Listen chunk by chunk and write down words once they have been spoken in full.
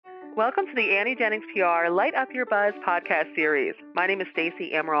Welcome to the Annie Jennings PR Light Up Your Buzz podcast series. My name is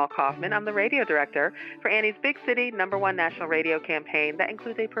Stacey Amaral Kaufman. I'm the radio director for Annie's Big City #1 national radio campaign that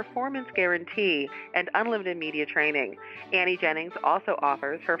includes a performance guarantee and unlimited media training. Annie Jennings also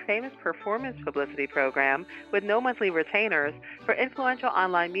offers her famous performance publicity program with no monthly retainers for influential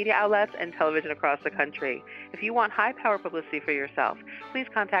online media outlets and television across the country. If you want high-power publicity for yourself, please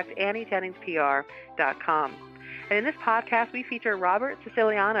contact AnnieJenningsPR.com. And in this podcast, we feature Robert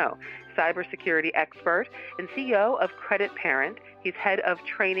Siciliano, cybersecurity expert and CEO of Credit Parent. He's head of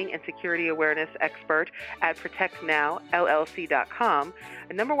training and security awareness expert at ProtectNowLLC.com,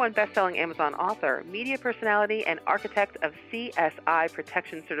 a #1 best-selling Amazon author, media personality, and architect of CSI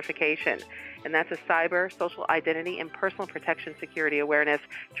Protection Certification. And that's a cyber, social identity, and personal protection security awareness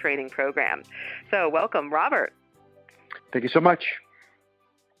training program. So welcome, Robert. Thank you so much.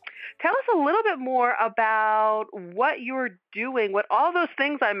 Tell us a little bit more about what you're doing, what all those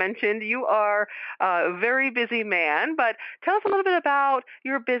things I mentioned. You are a very busy man, but tell us a little bit about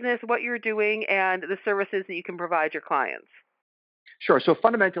your business, what you're doing, and the services that you can provide your clients. Sure. So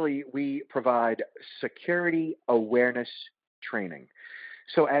fundamentally, we provide security awareness training.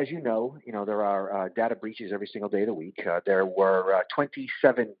 So as you know, there are data breaches every single day of the week. There were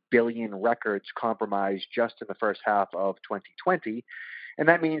 27 billion records compromised just in the first half of 2020. And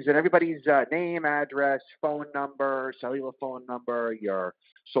that means that everybody's name, address, phone number, cellular phone number, your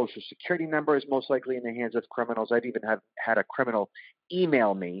social security number is most likely in the hands of criminals. I've even had a criminal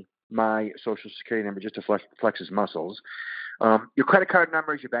email me my social security number just to flex his muscles. Your credit card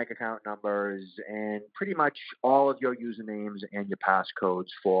numbers, your bank account numbers, and pretty much all of your usernames and your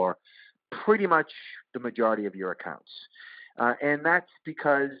passcodes for pretty much the majority of your accounts. And that's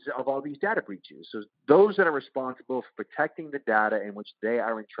because of all these data breaches. So those that are responsible for protecting the data in which they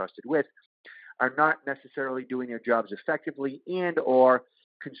are entrusted with are not necessarily doing their jobs effectively, and or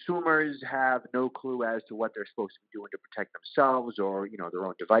consumers have no clue as to what they're supposed to be doing to protect themselves or their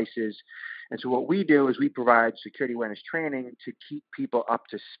own devices. And so what we do is we provide security awareness training to keep people up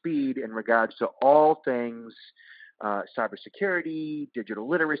to speed in regards to all things cybersecurity, digital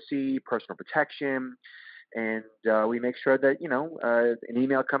literacy, personal protection. And we make sure that, an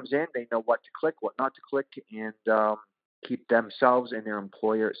email comes in, they know what to click, what not to click, and keep themselves and their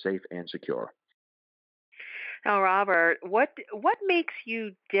employer safe and secure. Now, Robert, what makes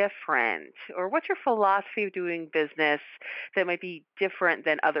you different, or what's your philosophy of doing business that might be different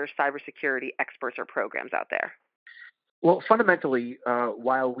than other cybersecurity experts or programs out there? Well, fundamentally,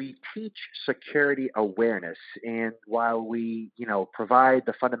 while we teach security awareness and while we, provide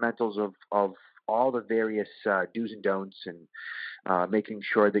the fundamentals of all the various do's and don'ts and making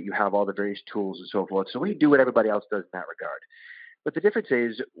sure that you have all the various tools and so forth. So we do what everybody else does in that regard. But the difference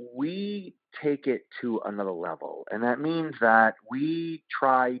is we take it to another level. And that means that we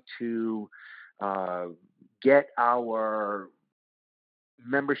try to uh, get our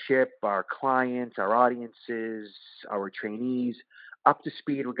membership, our clients, our audiences, our trainees up to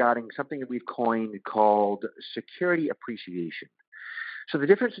speed regarding something that we've coined called security appreciation. So the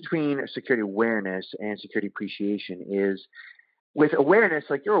difference between security awareness and security appreciation is with awareness,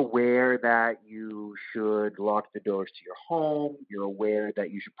 like you're aware that you should lock the doors to your home. You're aware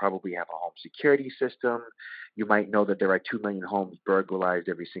that you should probably have a home security system. You might know that there are 2 million homes burglarized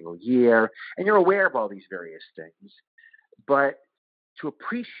every single year. And you're aware of all these various things. But to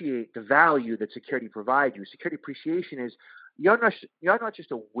appreciate the value that security provides you, security appreciation is you're not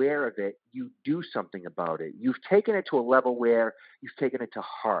just aware of it, you do something about it. You've taken it to a level where you've taken it to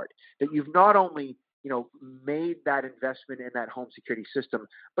heart. That you've not only, made that investment in that home security system,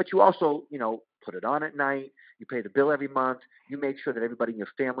 but you also, put it on at night, you pay the bill every month, you make sure that everybody in your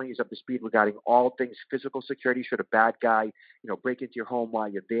family is up to speed regarding all things physical security. Should a bad guy, break into your home while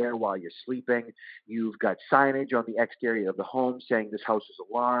you're there, while you're sleeping, you've got signage on the exterior of the home saying this house is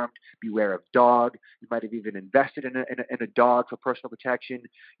alarmed, beware of dog. You might have even invested in a dog for personal protection.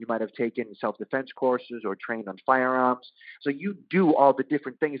 You might have taken self-defense courses or trained on firearms. So you do all the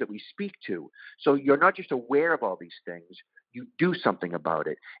different things that we speak to. So you're not just aware of all these things, you do something about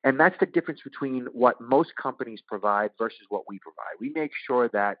it. And that's the difference between what most companies provide versus what we provide. We make sure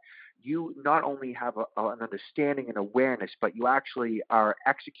that you not only have an understanding and awareness, but you actually are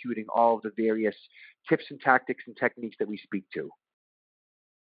executing all of the various tips and tactics and techniques that we speak to.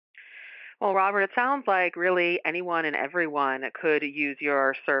 Well, Robert, it sounds like really anyone and everyone could use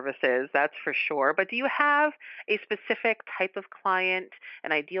your services, that's for sure. But do you have a specific type of client,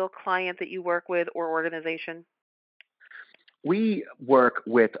 an ideal client that you work with or organization? We work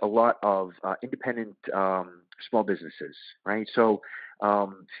with a lot of independent small businesses, right? So,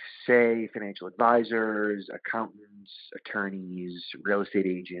 say financial advisors, accountants, attorneys, real estate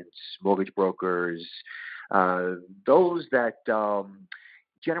agents, mortgage brokers, those that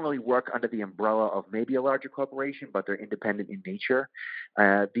generally work under the umbrella of maybe a larger corporation, but they're independent in nature.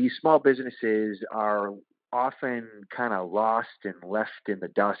 These small businesses are often kind of lost and left in the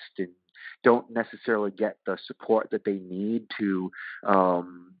dust and don't necessarily get the support that they need to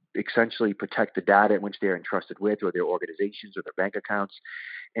essentially protect the data in which they're entrusted with, or their organizations or their bank accounts.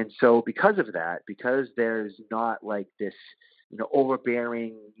 And so because of that, because there's not like this,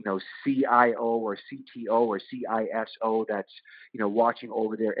 overbearing, CIO or CTO or CISO that's, watching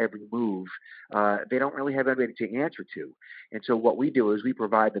over their every move, they don't really have anybody to answer to. And so what we do is we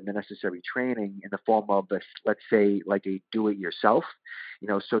provide them the necessary training in the form of, let's say, like a do-it-yourself.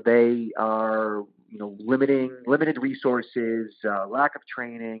 So they are, limited resources, lack of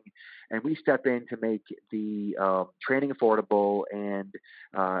training, and we step in to make the training affordable, and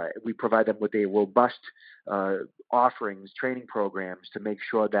we provide them with a robust offerings, training programs to make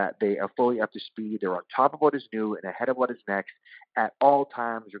sure that they are fully up to speed. They're on top of what is new and ahead of what is next at all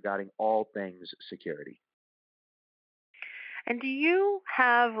times regarding all things security. And do you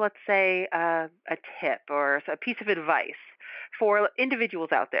have, let's say, a tip or a piece of advice for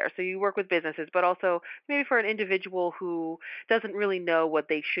individuals out there? So you work with businesses, but also maybe for an individual who doesn't really know what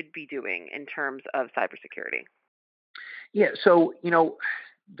they should be doing in terms of cybersecurity. Yeah, so,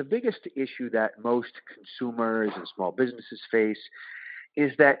 the biggest issue that most consumers and small businesses face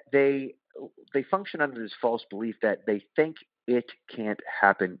is that they function under this false belief that they think it can't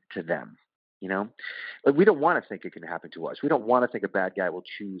happen to them. But we don't want to think it can happen to us. We don't want to think a bad guy will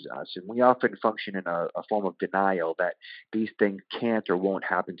choose us, and we often function in a form of denial that these things can't or won't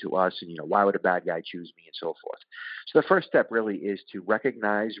happen to us, and why would a bad guy choose me, and so forth. So the first step really is to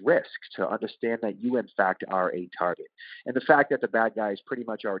recognize risk, to understand that you in fact are a target, and the fact that the bad guys pretty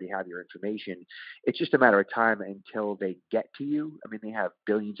much already have your information. It's just a matter of time until they get to you. I mean, they have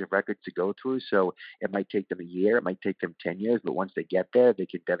billions of records to go through, so it might take them a year, it might take them 10 years, but once they get there, they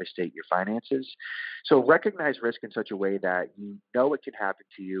can devastate your finances. So recognize risk in such a way that you know it can happen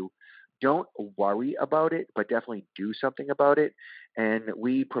to you. Don't worry about it, but definitely do something about it. And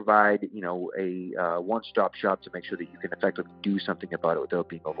we provide, a one-stop shop to make sure that you can effectively do something about it without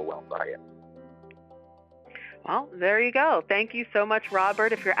being overwhelmed by it. Well, there you go. Thank you so much,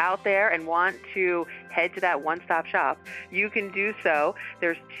 Robert. If you're out there and want to head to that one-stop shop, you can do so.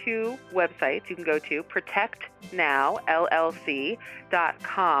 There's 2 websites you can go to: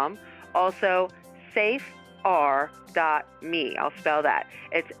 protectnowllc.com. Also, safr.me. I'll spell that.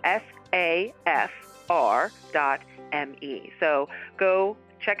 It's SAFR.me. So go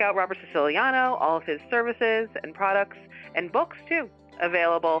check out Robert Siciliano, all of his services and products and books, too,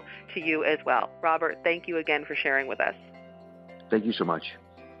 available to you as well. Robert, thank you again for sharing with us. Thank you so much.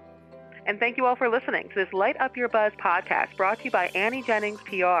 And thank you all for listening to this Light Up Your Buzz podcast brought to you by Annie Jennings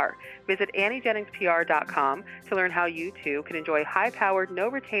PR. Visit AnnieJenningsPR.com to learn how you too can enjoy high-powered,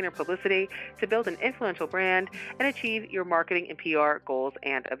 no-retainer publicity to build an influential brand and achieve your marketing and PR goals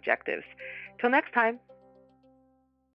and objectives. Till next time.